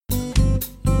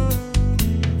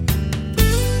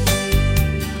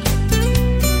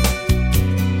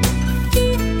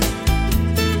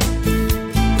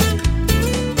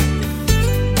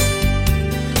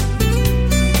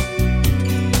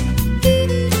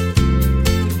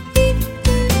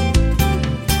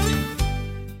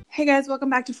Hey guys, welcome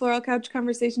back to Floral Couch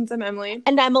Conversations. I'm Emily.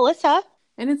 And I'm Melissa.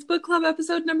 And it's book club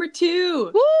episode number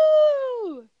 2.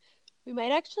 Woo! We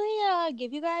might actually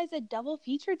give you guys a double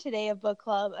feature today of book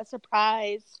club, a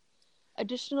surprise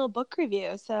additional book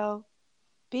review. So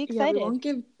be excited.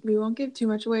 Yeah, we won't give too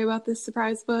much away about this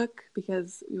surprise book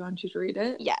because we want you to read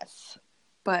it. Yes.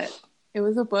 But it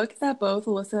was a book that both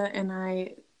Alyssa and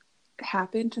I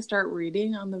happened to start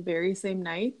reading on the very same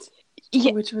night.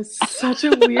 Yeah. Which was such a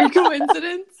weird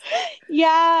coincidence.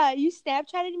 Yeah, you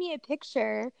Snapchatted me a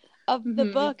picture of the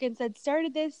book and said,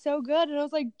 started this so good. And I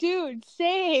was like, dude,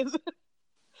 same.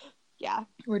 Yeah.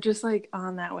 We're just like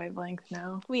on that wavelength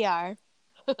now. We are.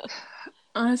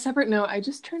 On a separate note, I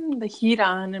just turned the heat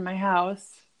on in my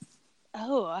house.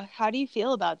 Oh, how do you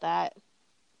feel about that?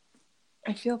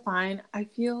 I feel fine. I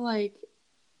feel like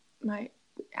my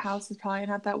house is probably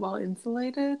not that well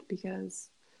insulated because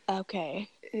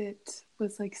it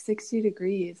was like 60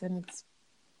 degrees and it's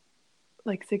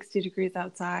like 60 degrees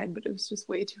outside, but it was just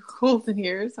way too cold in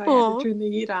here, so I had to turn the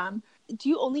heat on. Do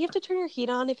you only have to turn your heat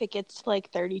on if it gets to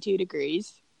like 32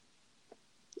 degrees?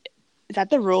 Is that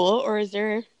the rule, or is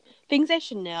there things I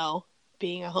should know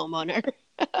being a homeowner?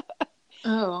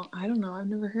 Oh, I don't know. I've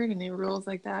never heard any rules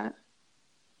like that.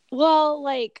 Well,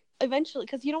 like eventually,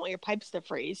 because you don't want your pipes to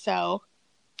freeze, so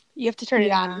you have to turn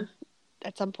it on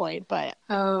at some point. But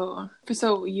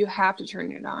so you have to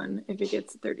turn it on if it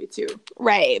gets 32,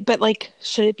 right? But like,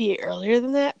 should it be earlier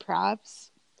than that? Perhaps.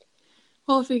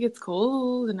 Well, if it gets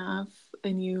cold enough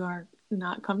and you are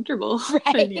not comfortable,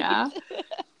 right. Then yeah.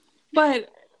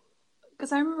 But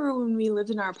because I remember when we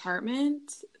lived in our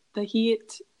apartment, the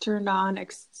heat turned on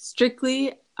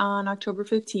strictly on October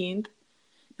 15th,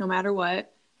 no matter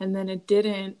what. And then it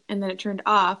didn't, and then it turned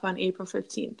off on April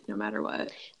 15th, no matter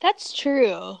what. That's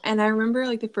true. And I remember,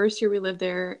 like, the first year we lived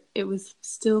there, it was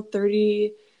still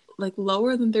 30, like,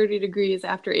 lower than 30 degrees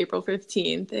after April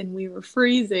 15th, and we were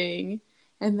freezing.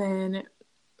 And then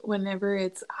whenever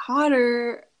it's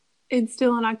hotter and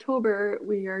still in October,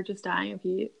 we are just dying of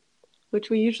heat,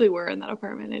 which we usually were in that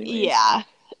apartment anyway. Yeah,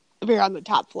 we're on the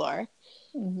top floor.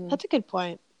 Mm-hmm. That's a good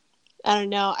point. I don't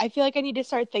know. I feel like I need to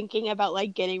start thinking about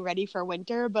like getting ready for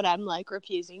winter, but I'm like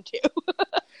refusing to.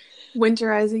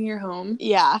 Winterizing your home?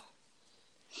 Yeah.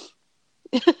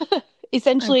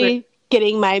 Essentially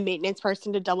getting my maintenance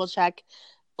person to double check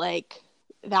like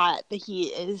that the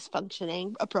heat is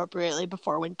functioning appropriately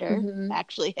before winter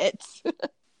actually hits.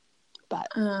 But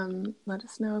let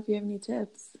us know if you have any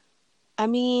tips. I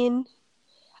mean,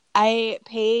 I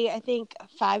pay I think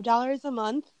 $5 a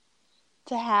month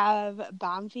to have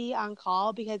Bomfy on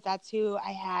call because that's who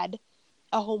I had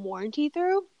a home warranty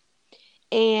through.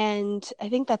 And I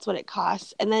think that's what it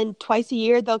costs. And then twice a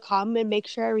year, they'll come and make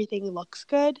sure everything looks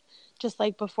good, just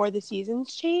like before the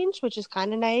seasons change, which is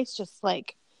kind of nice, just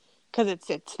like because it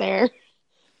sits there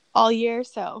all year.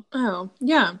 So. Oh,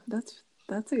 yeah, that's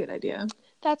a good idea.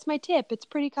 That's my tip. It's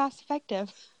pretty cost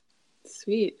effective.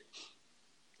 Sweet.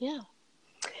 Yeah.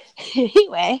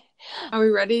 Anyway. Are we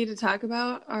ready to talk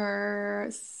about our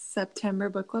September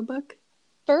book club book?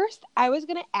 First, I was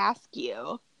going to ask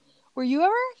you, were you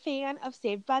ever a fan of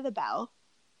Saved by the Bell?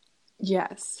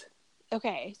 Yes.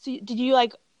 Okay. So did you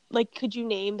like could you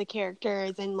name the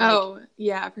characters and like... Oh,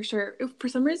 yeah, for sure. For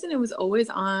some reason, it was always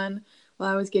on while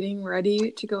I was getting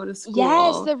ready to go to school.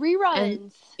 Yes, the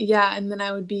reruns. And then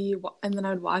I would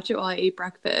watch it while I ate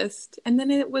breakfast. And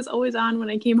then it was always on when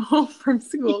I came home from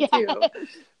school too.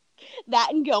 That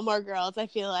and Gilmore Girls, I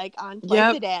feel like, on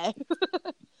twice a day.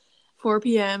 4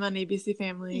 p.m. on ABC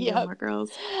Family and Gilmore Girls.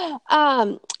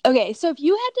 Okay, so if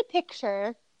you had to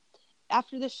picture,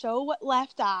 after the show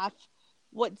left off,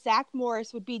 what Zach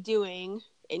Morris would be doing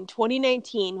in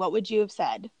 2019, what would you have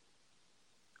said?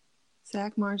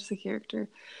 Zach Morris, the character.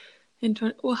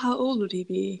 Well, how old would he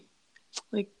be?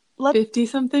 Like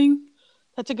 50-something?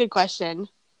 That's a good question.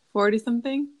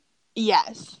 40-something?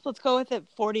 Yes. Let's go with it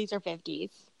 40s or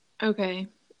 50s. Okay.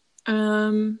 I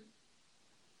don't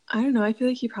know. I feel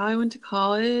like he probably went to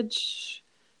college.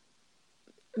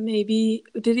 Maybe.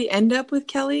 Did he end up with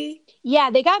Kelly?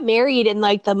 Yeah, they got married in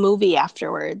like the movie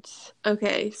afterwards.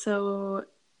 Okay, so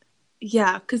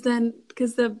yeah, because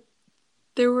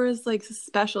there was like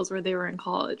specials where they were in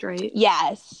college, right?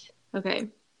 Yes. Okay.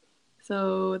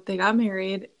 So they got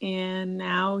married and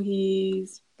now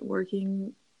he's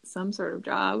working some sort of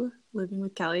job, living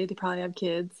with Kelly. They probably have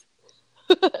kids.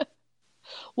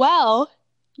 Well,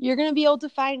 you're going to be able to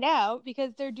find out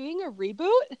because they're doing a reboot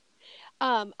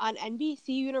on NBC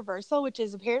Universal, which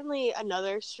is apparently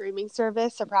another streaming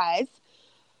service, surprise.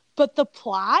 But the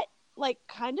plot, like,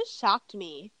 kind of shocked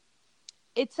me.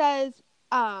 It says,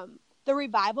 The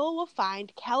revival will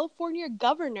find California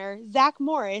Governor Zach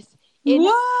Morris in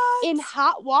What?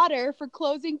 hot water for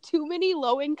closing too many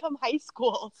low-income high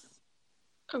schools.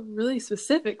 A really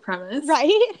specific premise.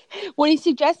 Right? When he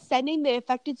suggests sending the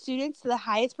affected students to the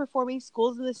highest performing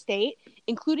schools in the state,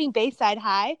 including Bayside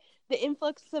High, the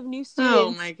influx of new Oh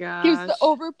students my gives the gosh.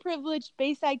 overprivileged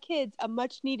Bayside kids a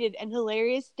much needed and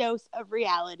hilarious dose of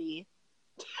reality.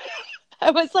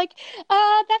 I was like,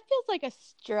 that feels like a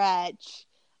stretch.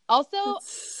 Also,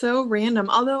 That's so random.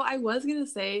 Although I was gonna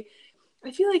say,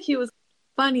 I feel like he was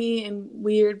funny and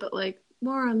weird, but like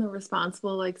more on the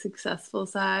responsible, like successful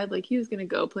side. Like he was gonna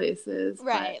go places, but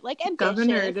right, like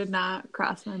governor ambitious. did not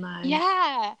cross my mind.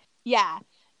 Yeah. Yeah.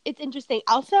 It's interesting.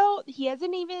 Also, he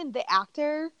hasn't even, the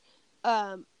actor,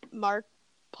 Mark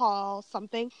Paul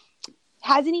something,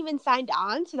 hasn't even signed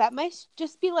on. So that might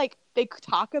just be like they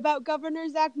talk about Governor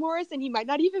Zach Morris and he might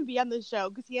not even be on the show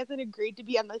because he hasn't agreed to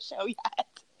be on the show yet.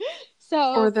 Or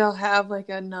So they'll have like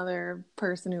another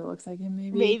person who looks like him,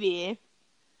 maybe. maybe.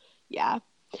 Yeah.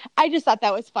 I just thought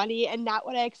that was funny and not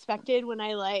what I expected when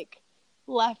I like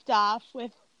left off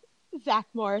with Zach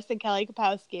Morris and Kelly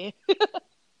Kapowski.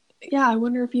 Yeah, I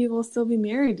wonder if he will still be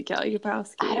married to Kelly I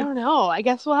Kapowski. don't know. I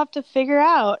guess we'll have to figure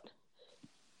out. I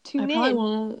Tune probably in.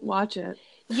 won't watch it.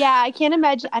 Yeah, I can't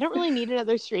imagine. I don't really need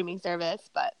another streaming service,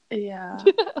 but Yeah.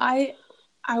 I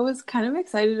was kind of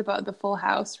excited about the Full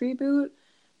House reboot,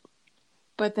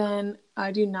 but then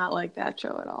I do not like that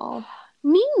show at all.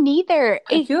 me neither.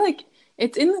 I feel like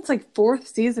it's in its like fourth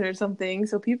season or something,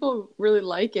 so people really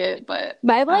like it, but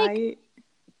My like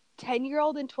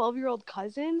 10-year-old and 12-year-old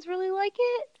cousins really like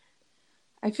it.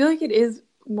 I feel like it is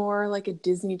more like a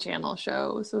Disney Channel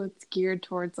show, so it's geared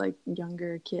towards like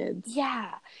younger kids.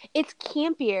 Yeah, it's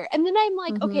campier. And then I'm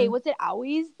like, okay, was it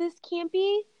always this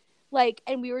campy? Like,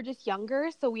 and we were just younger,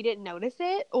 so we didn't notice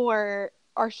it, or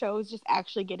our show is just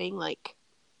actually getting like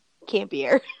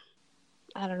campier.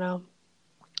 I don't know.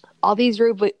 All these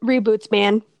reboots,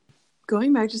 man.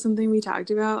 Going back to something we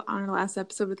talked about on our last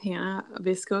episode with Hannah, a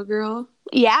VSCO girl.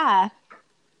 Yeah.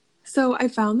 So I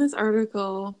found this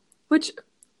article, which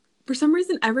for some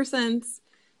reason, ever since,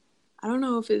 I don't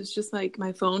know if it's just like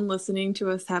my phone listening to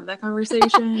us have that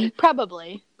conversation.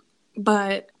 Probably.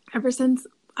 But ever since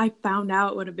I found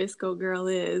out what a VSCO girl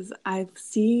is, I've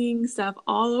seen stuff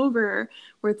all over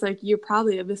where it's like, you're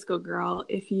probably a VSCO girl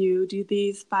if you do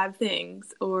these 5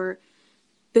 things. Or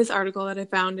this article that I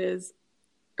found is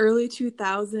early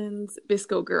 2000s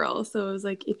VSCO girl. So it was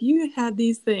like, if you had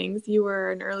these things, you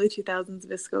were an early 2000s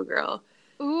VSCO girl.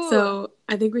 Ooh. So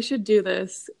I think we should do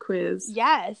this quiz.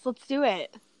 Yes, let's do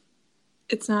it.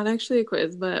 It's not actually a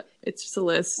quiz, but it's just a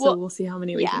list, so we'll see how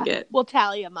many we can get. We'll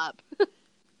tally them up.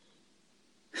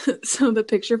 So the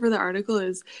picture for the article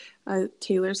is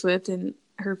Taylor Swift and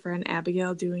her friend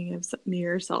Abigail doing a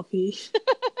mirror selfie.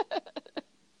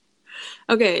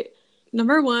 Okay,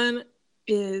 number 1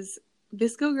 is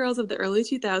VSCO girls of the early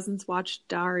 2000s watched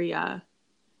Daria.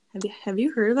 Have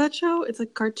you heard of that show? It's a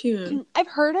cartoon. I've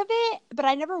heard of it, but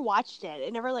I never watched it.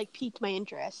 It never like piqued my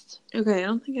interest. Okay, I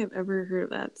don't think I've ever heard of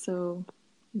that, so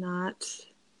not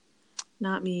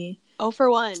me. 0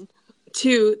 for 1.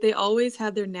 2, they always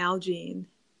had their Nalgene.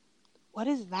 What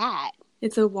is that?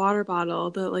 It's a water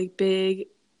bottle, the like big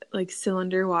like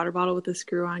cylinder water bottle with a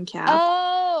screw-on cap.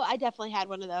 Oh, I definitely had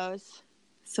one of those.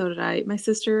 So did I. My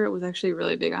sister was actually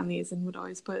really big on these and would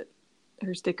always put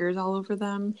her stickers all over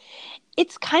them.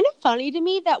 It's kind of funny to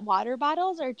me that water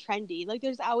bottles are trendy. Like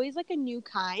there's always like a new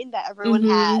kind that everyone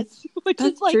has, which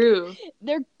That's is like true.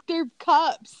 They're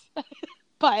cups,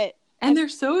 but they're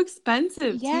so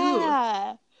expensive too.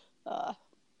 Yeah,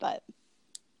 but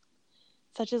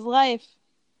such is life.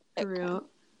 For real.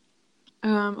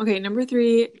 Okay, number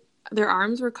 3. Their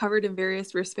arms were covered in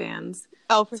various wristbands.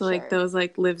 Oh, for sure. So like those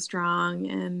like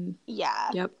Livestrong and yeah.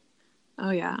 Yep. Oh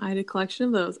yeah, I had a collection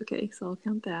of those. Okay, so I'll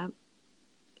count that.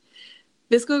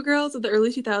 VSCO girls of the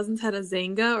early 2000s had a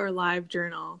Xanga or Live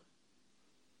Journal.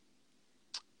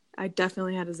 I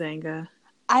definitely had a Xanga.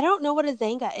 I don't know what a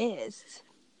Xanga is.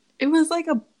 It was like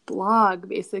a blog,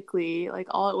 basically. Like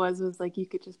all it was like you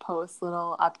could just post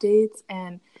little updates,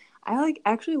 and I like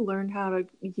actually learned how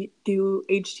to do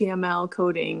HTML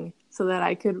coding so that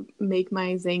I could make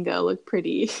my Xanga look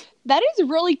pretty. That is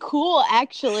really cool,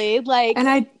 actually. Like, and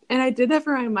I did that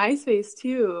for my MySpace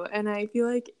too, and I feel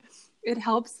like it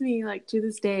helps me like to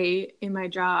this day in my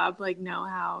job like know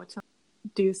how to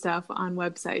do stuff on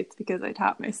websites because I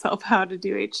taught myself how to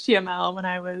do HTML when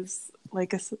I was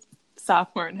like a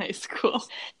sophomore in high school.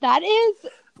 That is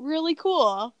really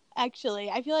cool, actually.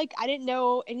 I feel like I didn't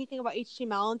know anything about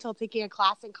HTML until taking a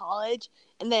class in college,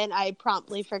 and then I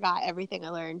promptly forgot everything I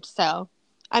learned. So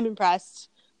I'm impressed.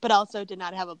 but also did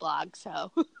not have a blog.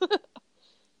 So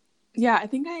Yeah, I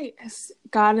think I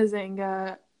got a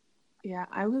Zynga. Yeah,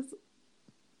 I was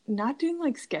not doing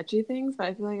like sketchy things, but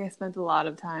I feel like I spent a lot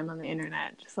of time on the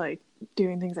internet just like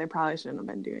doing things I probably shouldn't have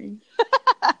been doing.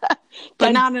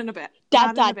 But not in a bad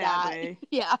way.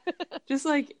 Yeah. Just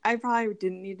like I probably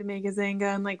didn't need to make a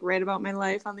Zynga and like write about my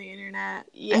life on the internet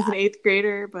Yeah. as an 8th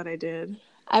grader, but I did.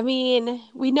 I mean,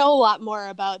 we know a lot more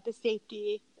about the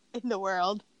safety in the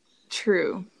world.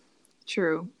 True.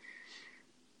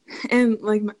 And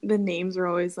like the names are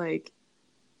always like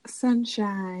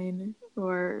Sunshine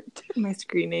or my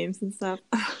screen names and stuff.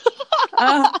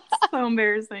 So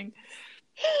embarrassing.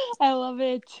 I love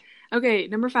it. Okay,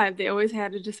 number 5. They always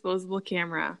had a disposable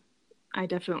camera. I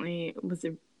definitely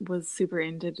was super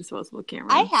into disposable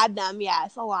cameras. I had them,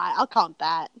 yes, a lot. I'll count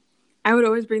that. I would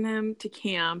always bring them to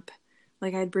camp.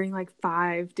 Like I'd bring like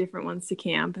 5 different ones to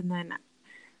camp, and then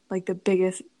like the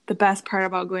best part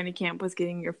about going to camp was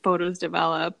getting your photos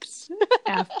developed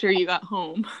after you got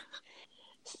home.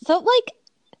 So like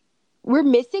we're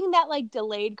missing that like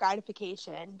delayed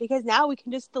gratification because now we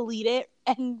can just delete it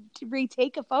and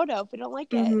retake a photo if we don't like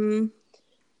it.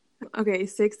 Okay,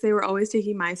 6. They were always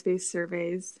taking MySpace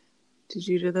surveys. Did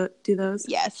you do those?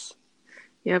 Yes.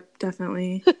 Yep,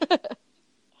 definitely.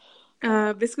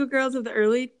 Visco girls of the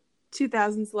early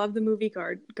 2000s loved the movie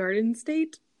Garden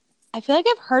State. I feel like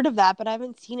I've heard of that, but I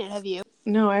haven't seen it. Have you?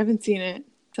 No, I haven't seen it.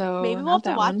 So maybe we'll have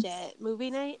to watch it.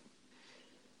 Movie night.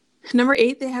 Number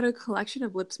 8, they had a collection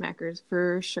of lip smackers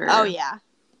for sure. Oh yeah.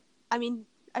 I mean,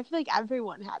 I feel like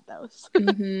everyone had those.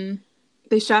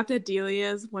 They shopped at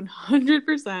Delia's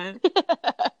 100%.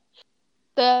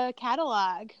 The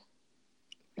catalog.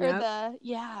 Yep.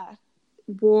 Yeah.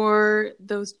 Wore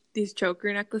these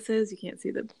choker necklaces. You can't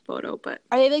see the photo, but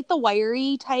are they like the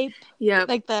wiry type? Yep.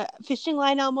 Like the fishing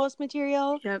line almost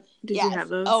material? Yep. Did you have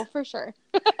those? Oh, for sure.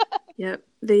 Yep.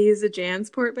 They used a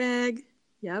Jansport bag.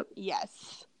 Yep.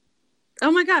 Yes.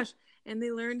 Oh my gosh. And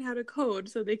they learned how to code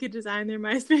so they could design their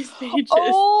MySpace pages.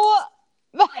 Oh,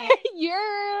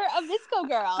 you're a Visco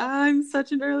girl. I'm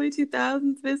such an early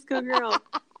 2000s Visco girl.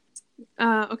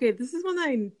 Okay, this is one that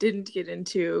I didn't get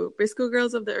into. Visco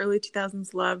girls of the early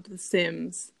 2000s loved The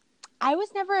Sims. I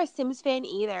was never a Sims fan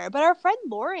either, but our friend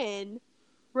Lauren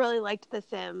really liked The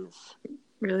Sims.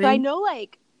 Really? So I know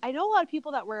a lot of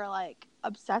people that were like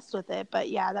obsessed with it, but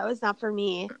yeah, that was not for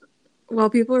me. While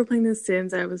people were playing The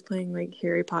Sims, I was playing like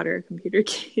Harry Potter computer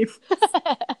games.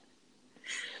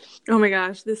 Oh my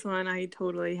gosh, this one I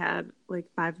totally had like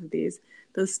 5 of these.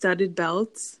 Those studded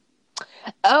belts.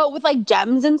 Oh, with like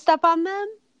gems and stuff on them?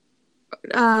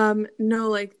 No,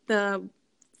 like the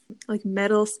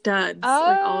metal studs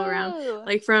like all around.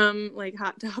 Like from like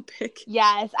Hot Topic.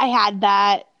 Yes, I had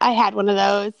that. I had one of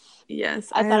those. Yes,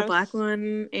 I had a black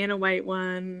one and a white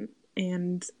one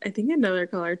and I think another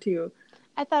color too.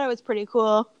 I thought it was pretty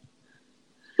cool.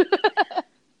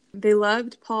 They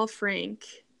loved Paul Frank.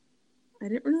 I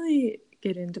didn't really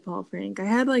get into Paul Frank. I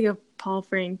had like a Paul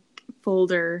Frank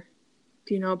folder.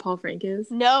 Do you know what Paul Frank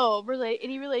is? No.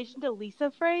 Any relation to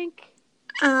Lisa Frank?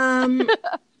 So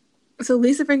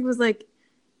Lisa Frank was like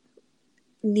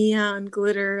neon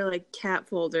glitter like cat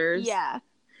folders. Yeah.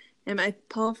 And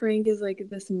Paul Frank is like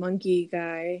this monkey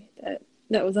guy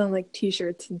that was on like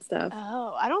t-shirts and stuff.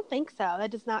 Oh, I don't think so.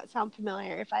 That does not sound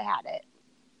familiar if I had it.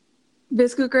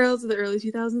 Visco girls of the early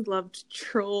 2000s loved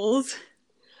trolls.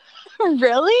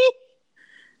 Really?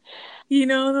 You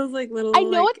know those like little I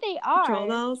know what they are. Troll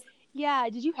dolls? Yeah,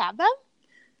 did you have them?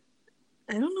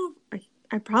 I don't know.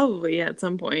 I probably at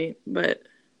some point, but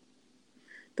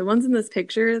the ones in this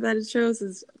picture that it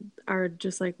shows are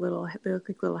just like they look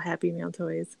like little Happy Meal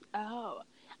toys. Oh,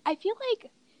 I feel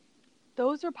like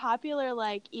those were popular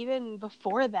like even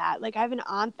before that. Like I have an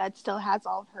aunt that still has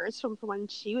all of hers from when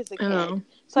she was a kid. Oh.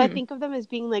 So I think of them as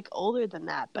being like older than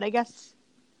that, but I guess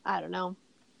I don't know.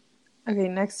 Okay,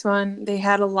 next one. They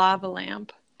had a lava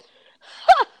lamp.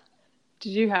 Did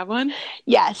you have one?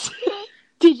 Yes.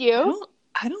 Did you?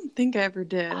 I don't think I ever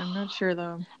did. I'm not sure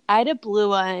though. I had a blue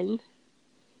one.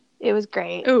 It was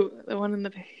great. Oh, the one in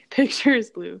the picture is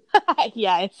blue.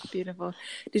 Yes. Beautiful.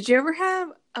 Did you ever have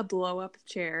a blow-up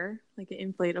chair? Like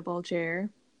an inflatable chair?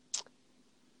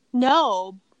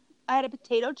 No. I had a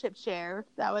potato chip chair.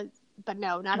 But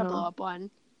no, not a blow-up one.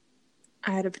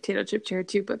 I had a potato chip chair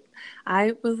too, but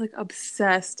I was like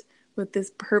obsessed with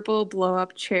this purple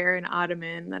blow-up chair and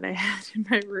ottoman that I had in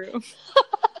my room.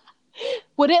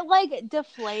 Would it like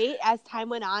deflate as time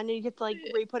went on and you get to like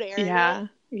re-put air in it? Yeah.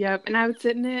 Yep. And I would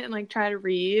sit in it and like try to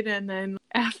read, and then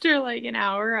after like an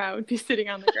hour I would be sitting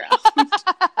on the ground.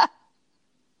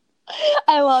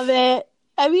 I love it.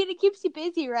 I mean, it keeps you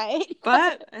busy, right?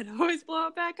 But I'd always blow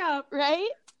it back up. Right?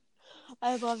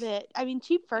 I love it. I mean,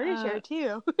 cheap furniture,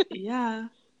 too. Yeah.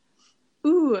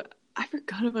 Ooh, I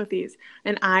forgot about these.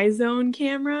 An iZone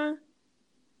camera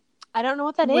I don't know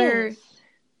what that where is.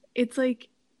 it's like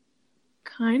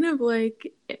kind of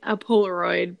like a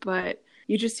Polaroid, but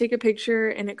you just take a picture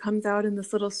and it comes out in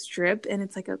this little strip and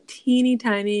it's like a teeny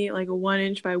tiny, like a 1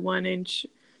 inch by 1 inch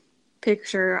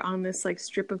picture on this like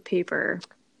strip of paper.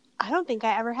 I don't think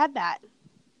I ever had that.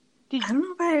 I don't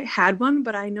know if I had one,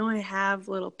 but I know I have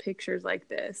little pictures like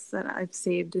this that I've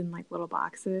saved in like little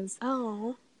boxes.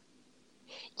 Oh.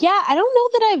 Yeah, I don't know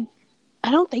that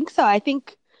I don't think so. I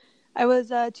think I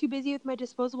was too busy with my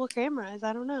disposable cameras.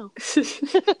 I don't know.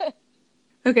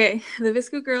 Okay, the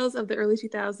Visco girls of the early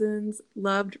 2000s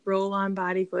loved roll-on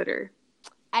body glitter.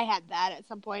 I had that at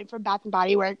some point from Bath and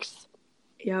Body Works.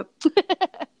 Yep.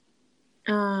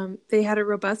 They had a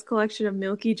robust collection of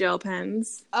milky gel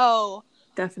pens. Oh.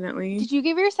 Definitely. Did you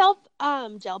give yourself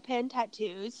gel pen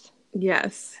tattoos?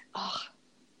 Yes. Oh,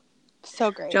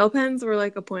 so great. Gel pens were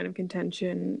like a point of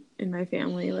contention in my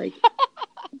family. Like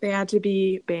they had to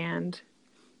be banned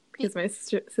because my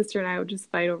sister and I would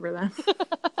just fight over them.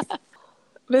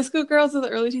 Visco girls of the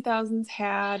early 2000s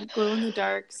had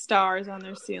glow-in-the-dark stars on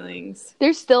their ceilings.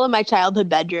 They're still in my childhood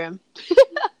bedroom.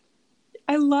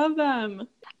 I love them.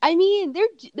 I mean,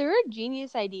 they're a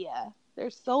genius idea. They're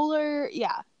solar,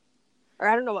 yeah. Or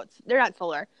I don't know they're not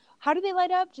solar. How do they light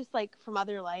up? Just like from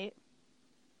other light?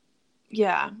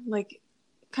 Yeah, like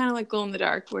kind of like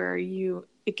glow-in-the-dark where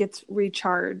it gets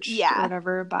recharged or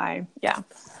whatever by, yeah.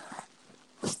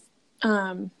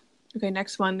 Okay,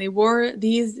 next one. They wore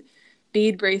these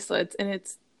bead bracelets, and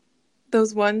it's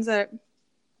those ones that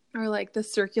are like the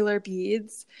circular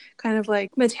beads, kind of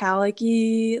like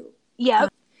metallic-y,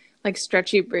 like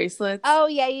stretchy bracelets. Oh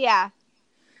yeah.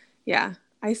 Yeah,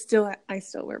 I still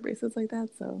wear bracelets like that.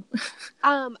 So,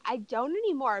 I don't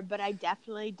anymore, but I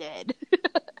definitely did.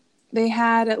 They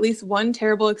had at least one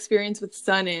terrible experience with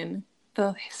Sun-In,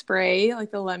 the spray,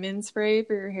 like the lemon spray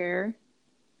for your hair.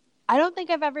 I don't think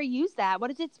I've ever used that.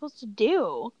 What is it supposed to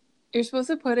do? You're supposed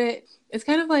to put it, it's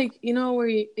kind of like,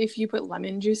 where if you put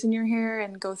lemon juice in your hair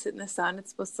and go sit in the sun,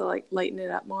 it's supposed to like lighten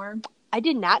it up more. I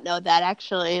did not know that,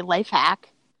 actually. Life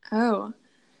hack. Oh,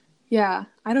 yeah.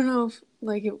 I don't know if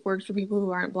like it works for people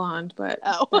who aren't blonde, but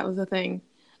that was a thing.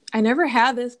 I never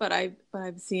had this, but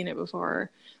I've seen it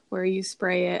before, where you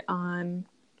spray it on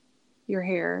your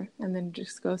hair and then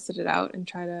just go sit it out and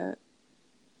try to,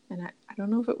 and I don't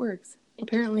know if it works.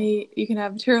 Apparently you can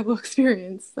have a terrible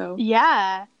experience. So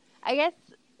yeah, I guess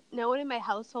no one in my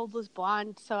household was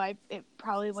blonde, so it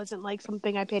probably wasn't like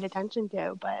something I paid attention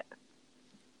to, but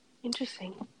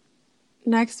interesting.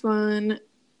 Next one,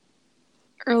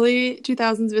 early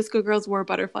 2000s Visco girls wore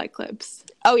butterfly clips.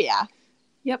 Oh yeah.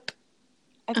 Yep.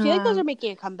 I feel like those are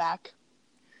making a comeback.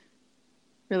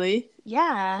 Really?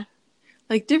 Yeah.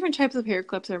 Like different types of hair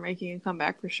clips are making a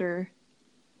comeback for sure.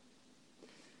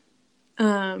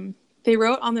 They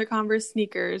wrote on their Converse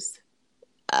sneakers.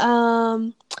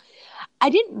 I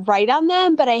didn't write on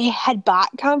them, but I had bought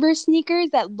Converse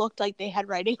sneakers that looked like they had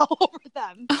writing all over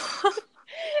them.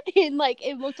 And like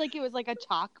it looked like it was like a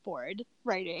chalkboard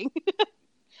writing.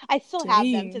 I still have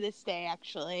them to this day,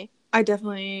 actually. I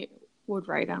definitely would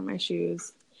write on my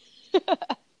shoes.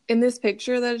 In this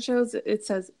picture that it shows, it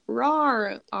says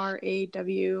RAWR,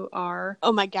 RAWR.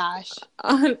 Oh my gosh.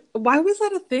 Why was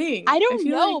that a thing? I don't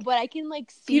know, like but I can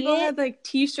like see people had like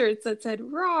t-shirts that said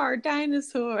RAWR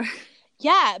dinosaur.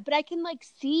 Yeah, but I can like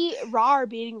see RAR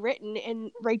being written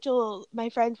in Rachel, my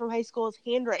friend from high school's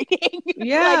handwriting.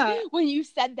 Yeah. Like, when you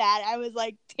said that, I was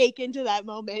like taken to that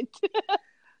moment.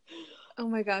 Oh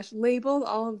my gosh. Labeled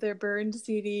all of their burned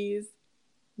CDs.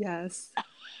 Yes.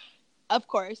 Of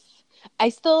course. I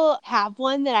still have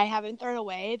one that I haven't thrown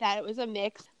away, that it was a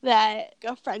mix that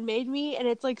a friend made me, and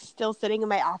it's like still sitting in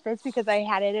my office because I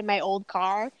had it in my old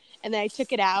car, and then I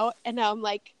took it out, and now I'm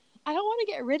like, I don't want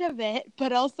to get rid of it,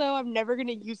 but also I'm never going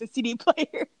to use a CD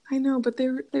player. I know, but they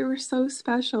were so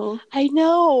special. I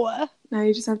know. Now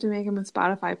you just have to make them a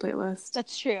Spotify playlist.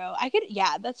 That's true.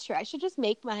 That's true. I should just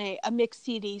make a mixed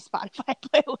CD Spotify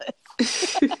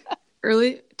playlist.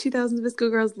 Early 2000s Visco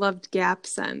girls loved Gap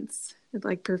scents,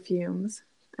 like perfumes.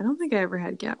 I don't think I ever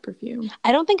had Gap perfume.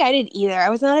 I don't think I did either. I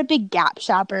was not a big Gap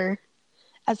shopper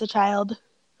as a child,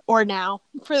 or now,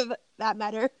 for that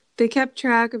matter. They kept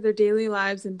track of their daily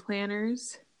lives in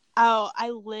planners. Oh,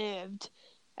 I lived,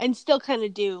 and still kind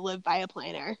of do live by a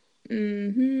planner.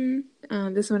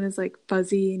 Mm-hmm. This one is like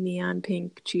fuzzy neon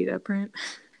pink cheetah print.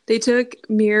 They took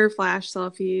mirror flash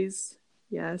selfies.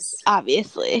 Yes.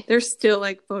 Obviously. There's still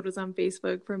like photos on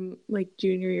Facebook from like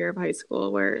junior year of high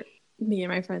school where me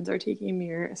and my friends are taking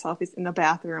mirror selfies in the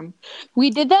bathroom. We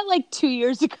did that like 2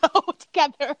 years ago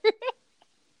together.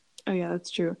 Oh yeah, that's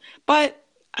true. But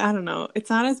I don't know. It's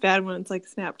not as bad when it's like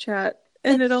Snapchat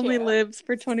and That's it only true. lives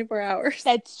for 24 hours.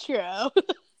 That's true.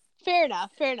 Fair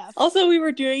enough. Fair enough. Also, we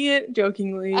were doing it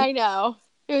jokingly. I know.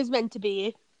 It was meant to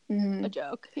be a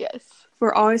joke. Yes.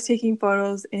 We're always taking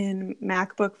photos in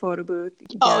MacBook photo booth.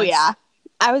 Oh, Yes. yeah.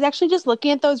 I was actually just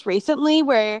looking at those recently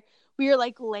where we were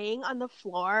like laying on the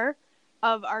floor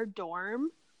of our dorm.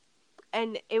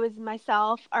 And it was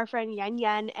myself, our friend Yen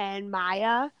Yen, and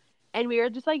Maya. And we were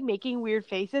just like making weird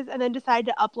faces and then decided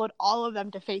to upload all of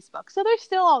them to Facebook. So they're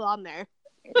still all on there.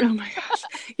 Oh my gosh.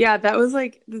 Yeah, that was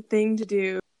like the thing to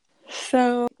do.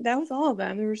 So that was all of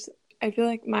them. I feel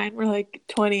like mine were like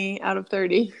 20 out of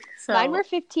 30. So Mine were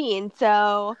 15,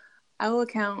 so I will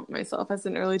count myself as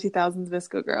an early 2000s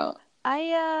VSCO girl.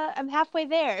 I'm halfway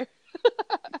there.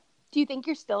 Do you think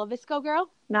you're still a VSCO girl?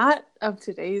 Not of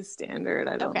today's standard,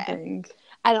 I don't think.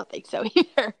 I don't think so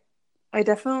either.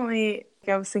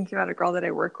 I was thinking about a girl that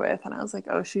I work with, and I was like,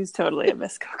 oh, she's totally a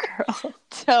VSCO girl.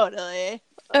 Totally.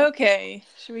 Okay,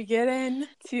 should we get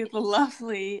into the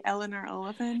lovely Eleanor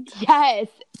Oliphant? Yes.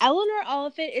 Eleanor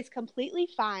Oliphant is Completely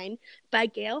Fine by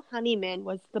Gail Honeyman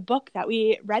was the book that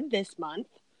we read this month.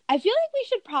 I feel like we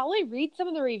should probably read some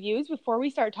of the reviews before we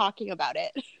start talking about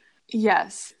it.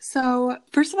 Yes. So,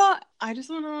 first of all, I just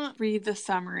want to read the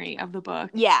summary of the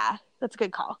book. Yeah, that's a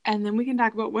good call. And then we can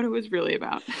talk about what it was really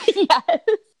about. Yes.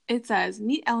 It says,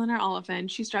 meet Eleanor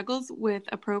Oliphant. She struggles with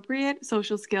appropriate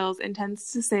social skills and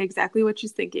tends to say exactly what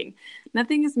she's thinking.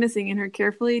 Nothing is missing in her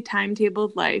carefully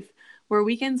timetabled life, where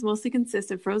weekends mostly consist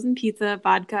of frozen pizza,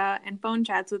 vodka, and phone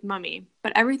chats with Mummy.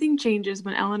 But everything changes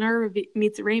when Eleanor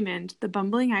meets Raymond, the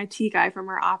bumbling IT guy from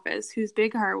her office, whose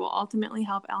big heart will ultimately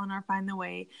help Eleanor find the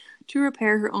way to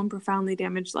repair her own profoundly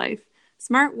damaged life.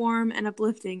 Smart, warm, and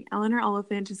uplifting, Eleanor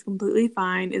Oliphant is Completely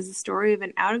Fine is the story of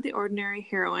an out-of-the-ordinary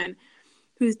heroine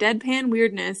whose deadpan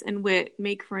weirdness and wit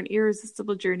make for an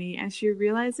irresistible journey as she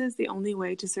realizes the only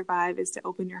way to survive is to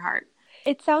open your heart.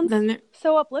 It sounds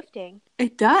so uplifting.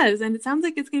 It does, and it sounds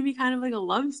like it's going to be kind of like a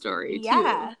love story,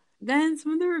 Yeah. too. Then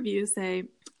some of the reviews say,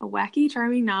 a wacky,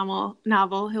 charming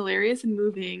novel, hilarious and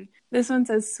moving. This one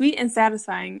says, sweet and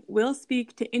satisfying, will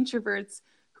speak to introverts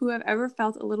who have ever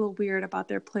felt a little weird about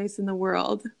their place in the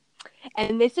world.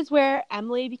 And this is where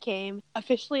Emily became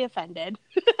officially offended.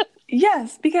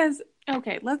 Yes, because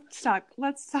okay, let's talk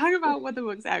about what the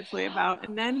book's actually about,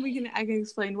 and then I can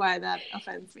explain why that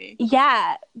offends me.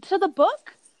 Yeah. So the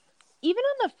book, even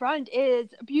on the front, is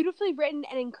beautifully written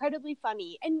and incredibly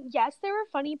funny. And yes, there were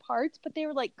funny parts, but they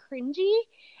were like cringy.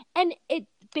 And it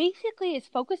basically is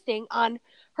focusing on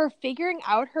her figuring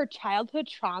out her childhood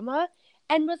trauma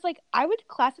and was like, I would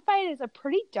classify it as a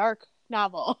pretty dark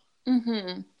novel.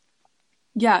 Mm-hmm.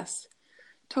 Yes,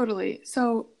 totally.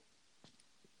 So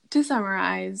to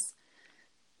summarize,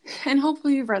 and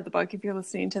hopefully you've read the book if you're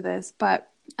listening to this, but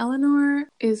Eleanor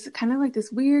is kind of like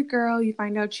this weird girl. You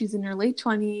find out she's in her late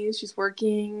 20s. She's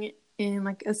working in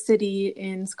like a city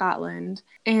in Scotland,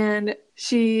 and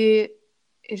she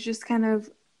is just kind of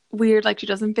weird. Like she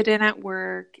doesn't fit in at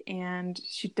work, and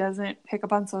she doesn't pick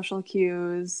up on social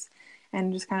cues,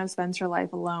 and just kind of spends her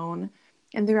life alone.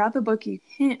 And throughout the book,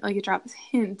 it drops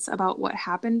hints about what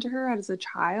happened to her as a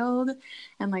child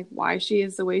and like why she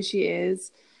is the way she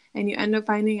is. And you end up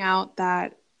finding out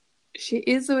that she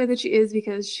is the way that she is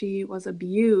because she was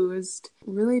abused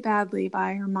really badly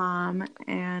by her mom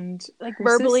and like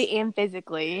verbally and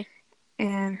physically.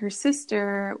 And her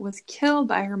sister was killed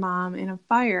by her mom in a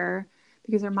fire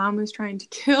because her mom was trying to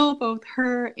kill both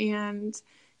her and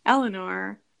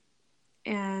Eleanor.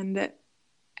 And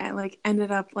like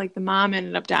ended up like the mom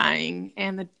ended up dying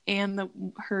and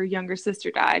her younger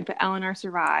sister died, but Eleanor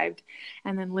survived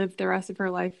and then lived the rest of her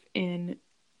life in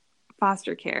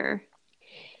foster care.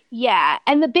 Yeah,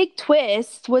 and the big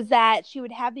twist was that she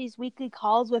would have these weekly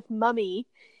calls with Mummy,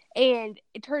 and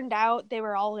it turned out they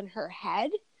were all in her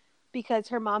head because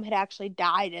her mom had actually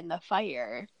died in the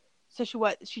fire. So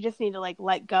she just needed to like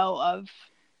let go of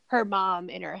her mom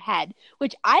in her head,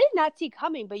 which I did not see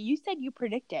coming, but you said you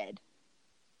predicted.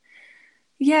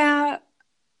 Yeah,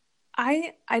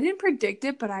 I didn't predict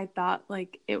it, but I thought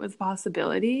like it was a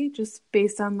possibility just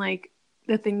based on like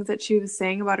the things that she was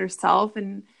saying about herself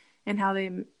and how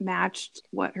they matched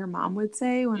what her mom would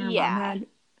say when her mom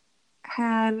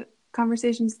had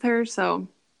conversations with her. So,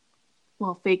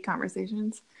 well, fake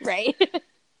conversations. Right.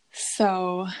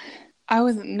 So, I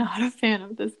was not a fan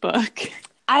of this book.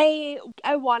 I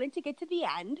wanted to get to the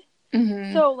end,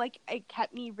 Mm-hmm. So, like, it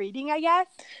kept me reading, I guess,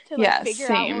 to, like, Yeah,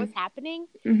 figure out what was same. happening.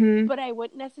 Mm-hmm. But I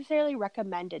wouldn't necessarily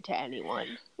recommend it to anyone.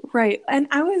 Right. And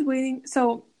I was waiting.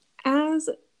 So, as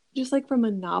just like from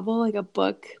a novel, like a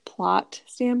book plot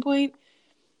standpoint,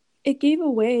 it gave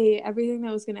away everything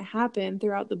that was going to happen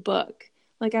throughout the book.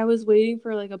 Like, I was waiting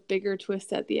for like a bigger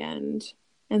twist at the end,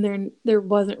 and there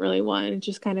wasn't really one. It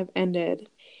just kind of ended.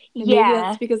 And maybe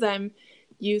that's Yeah. because I'm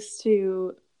used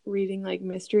to reading like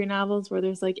mystery novels where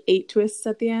there's like 8 twists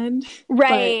at the end. But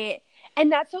Right.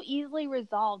 And that's so easily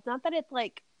resolved. Not that it's,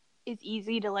 like, it's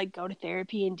easy to, like, go to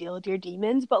therapy and deal with your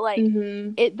demons, but, like,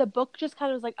 mm-hmm. the book just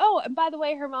kind of was like, oh, and by the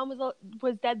way, her mom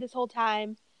was dead this whole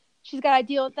time. She's got to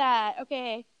deal with that.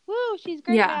 Okay. Woo, she's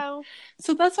great Yeah. now.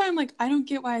 So that's why I'm like, I don't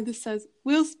get why this says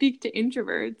we'll speak to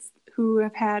introverts who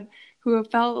have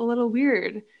felt a little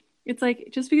weird. It's like,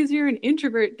 just because you're an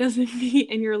introvert doesn't mean,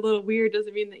 and you're a little weird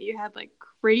doesn't mean that you had like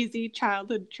crazy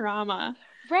childhood trauma.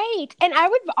 Right. And I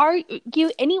would argue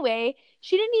anyway,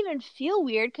 she didn't even feel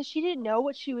weird because she didn't know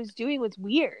what she was doing was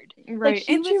weird. Like, Right.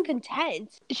 she was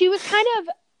content. She was kind of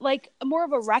like more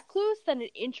of a recluse than an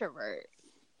introvert.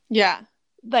 Yeah.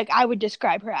 Like, I would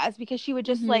describe her as, because she would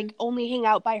just Mm-hmm. like only hang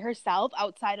out by herself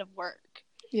outside of work.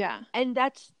 Yeah. And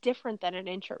that's different than an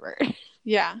introvert.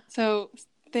 Yeah. So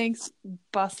thanks,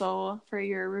 Bustle, for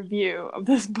your review of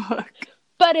this book.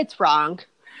 But it's wrong.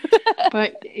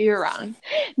 But you're wrong.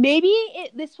 Maybe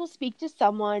this will speak to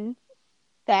someone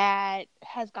that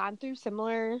has gone through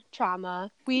similar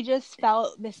trauma. We just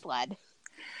felt misled.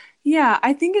 Yeah,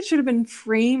 I think it should have been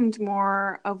framed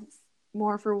more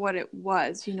for what it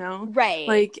was, you know? Right.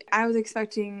 Like, I was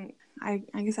expecting, I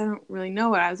guess I don't really know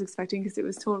what I was expecting because it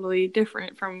was totally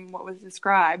different from what was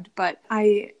described, but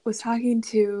I was talking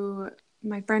to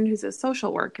my friend who's a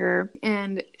social worker,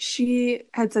 and she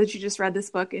had said she just read this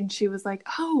book, and she was like,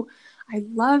 oh, I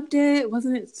loved it.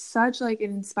 Wasn't it such like an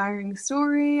inspiring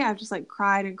story? I've just like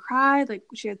cried and cried. Like,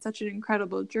 she had such an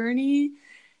incredible journey.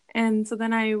 And so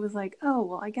then I was like, oh,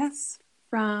 well, I guess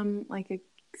from like a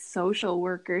social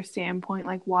worker standpoint,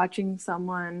 like watching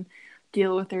someone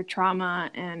deal with their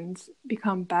trauma and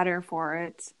become better for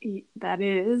it, that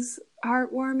is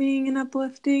heartwarming and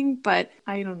uplifting. But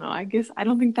I don't know. I guess I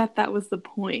don't think that was the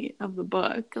point of the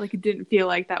book. Like, it didn't feel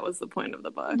like that was the point of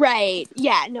the book. Right.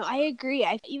 Yeah, no, I agree.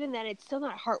 Even then, it's still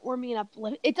not heartwarming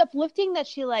and it's uplifting that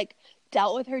she like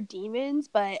dealt with her demons,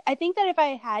 but I think that if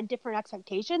I had different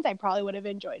expectations, I probably would have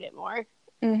enjoyed it more.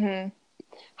 Mm-hmm.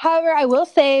 However, I will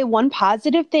say one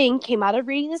positive thing came out of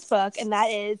reading this book, and that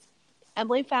is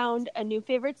Emily found a new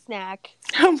favorite snack.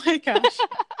 Oh my gosh.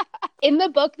 In the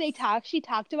book, she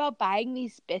talked about buying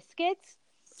these biscuits,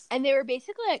 and they were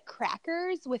basically like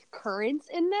crackers with currants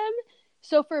in them.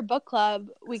 So for book club,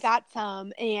 we got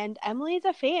some, and Emily's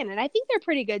a fan, and I think they're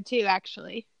pretty good too,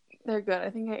 actually. They're good. I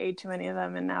think I ate too many of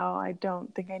them, and now I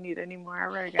don't think I need any more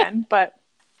ever again. But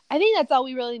I think that's all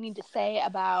we really need to say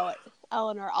about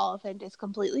Eleanor Oliphant. Is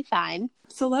completely fine.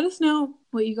 So let us know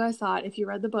what you guys thought. If you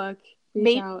read the book,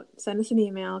 reach out, send us an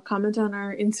email, comment on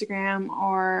our Instagram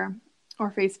or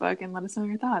Facebook, and let us know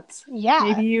your thoughts. Yeah.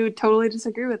 Maybe you totally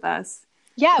disagree with us.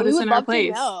 Yeah, we would love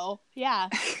to know. Yeah.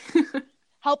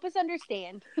 Help us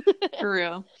understand. For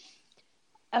real.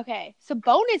 Okay, so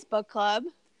bonus book club.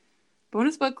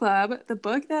 Bonus book club. The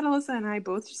book that Alyssa and I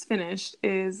both just finished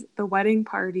is The Wedding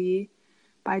Party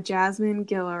by Jasmine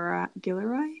Guillory.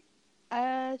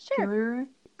 Sure. Guillory?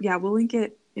 Yeah, we'll link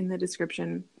it in the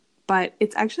description. But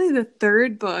it's actually the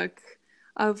third book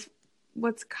of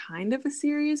what's kind of a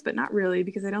series, but not really,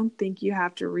 because I don't think you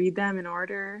have to read them in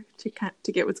order to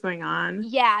get what's going on.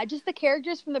 Yeah, just the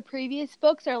characters from the previous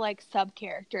books are like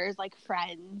sub-characters, like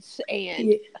friends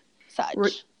and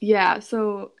such. Yeah,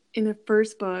 so in the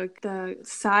first book, the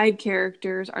side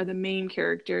characters are the main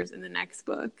characters in the next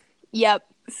book. Yep.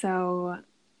 So,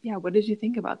 yeah, what did you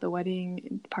think about The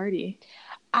Wedding Party?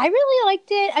 I really liked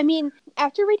it. I mean,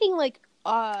 after reading like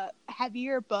a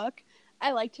heavier book,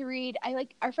 I like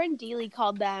our friend Dealey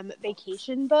called them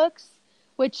vacation books,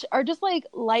 which are just like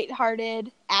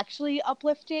lighthearted, actually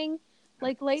uplifting,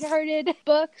 like lighthearted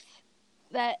books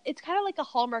that it's kind of like a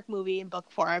Hallmark movie in book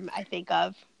form, I think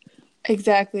of.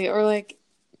 Exactly. Or like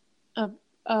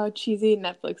a cheesy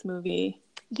Netflix movie.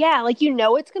 Yeah, like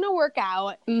it's going to work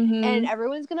out mm-hmm. and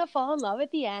everyone's going to fall in love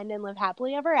at the end and live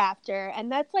happily ever after.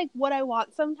 And that's like what I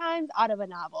want sometimes out of a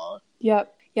novel.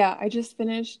 Yep. Yeah, I just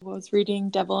was reading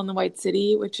Devil in the White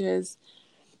City, which is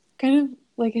kind of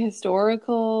like a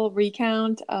historical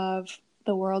recount of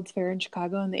the World's Fair in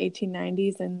Chicago in the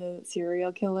 1890s and the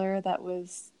serial killer that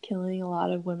was killing a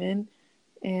lot of women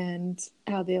and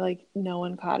how no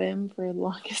one caught him for the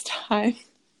longest time.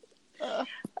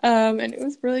 And it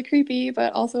was really creepy,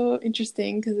 but also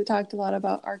interesting because it talked a lot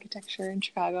about architecture in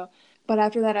Chicago. But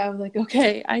after that, I was like,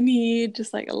 okay, I need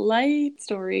just like a light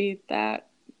story that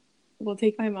will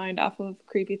take my mind off of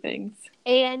creepy things.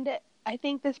 And I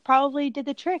think this probably did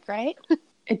the trick, right?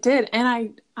 It did,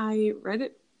 and I read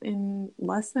it in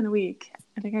less than a week.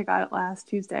 I think I got it last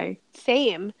Tuesday.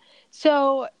 Same.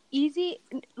 So easy,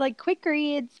 like quick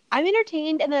reads. I'm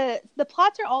entertained, and the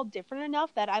plots are all different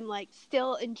enough that I'm like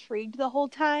still intrigued the whole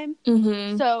time.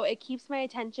 Mm-hmm. So it keeps my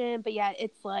attention, but yet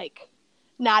it's like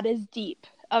not as deep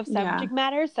of subject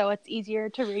matter, so it's easier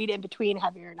to read in between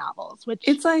heavier novels, which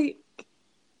it's like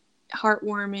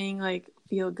heartwarming, like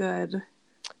feel good.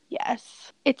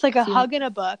 Yes. It's like a hug in a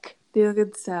book. Feel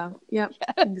good stuff. Yep,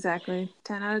 exactly.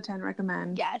 10 out of 10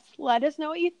 recommend. Yes. Let us know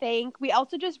what you think. We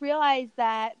also just realized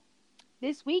that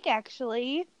this week,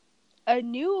 actually,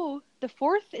 the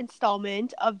fourth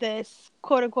installment of this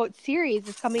quote unquote series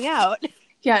is coming out.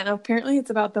 Yeah, and apparently it's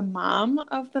about the mom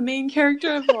of the main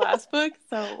character of the last book,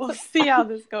 so we'll see how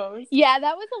this goes. Yeah,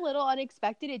 that was a little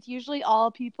unexpected. It's usually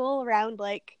all people around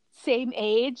like same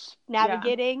age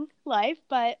navigating life,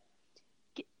 but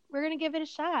we're going to give it a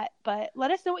shot. But let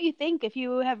us know what you think if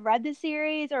you have read the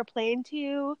series or plan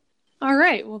to. All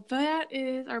right. Well, that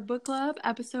is our book club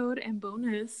episode and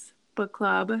bonus book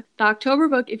club. The October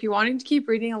book, if you're wanting to keep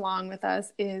reading along with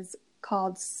us, is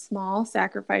called Small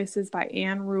Sacrifices by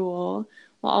Anne Rule.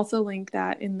 We'll also link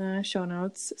that in the show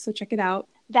notes, so check it out.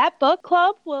 That book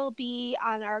club will be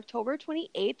on our October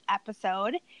 28th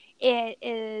episode. It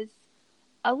is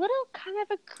a little kind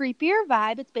of a creepier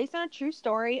vibe. It's based on a true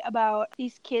story about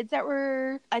these kids that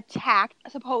were attacked,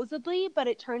 supposedly, but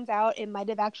it turns out it might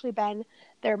have actually been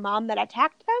their mom that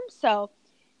attacked them. So,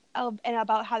 and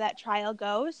about how that trial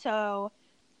goes. So,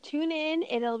 tune in.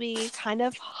 It'll be kind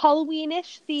of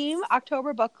Halloweenish theme,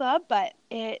 October book club, but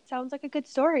it sounds like a good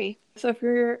story. So if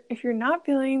you're not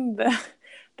feeling the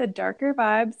darker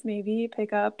vibes, maybe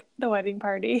pick up The Wedding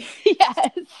Party. Yes.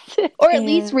 Or at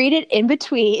least read it in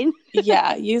between.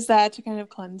 Yeah, use that to kind of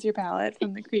cleanse your palate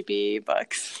from the creepy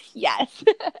books. Yes.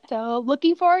 So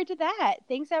looking forward to that.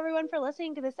 Thanks everyone for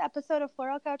listening to this episode of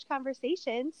Floral Couch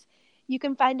Conversations. You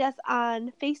can find us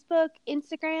on Facebook,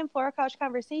 Instagram, Floral Couch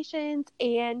Conversations,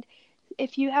 and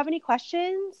if you have any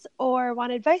questions or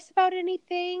want advice about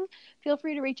anything, feel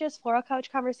free to reach us,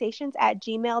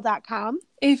 floralcouchconversations@gmail.com.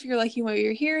 If you're liking what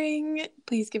you're hearing,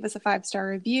 please give us a 5-star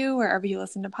review wherever you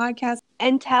listen to podcasts.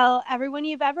 And tell everyone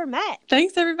you've ever met.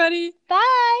 Thanks, everybody.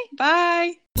 Bye.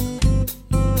 Bye.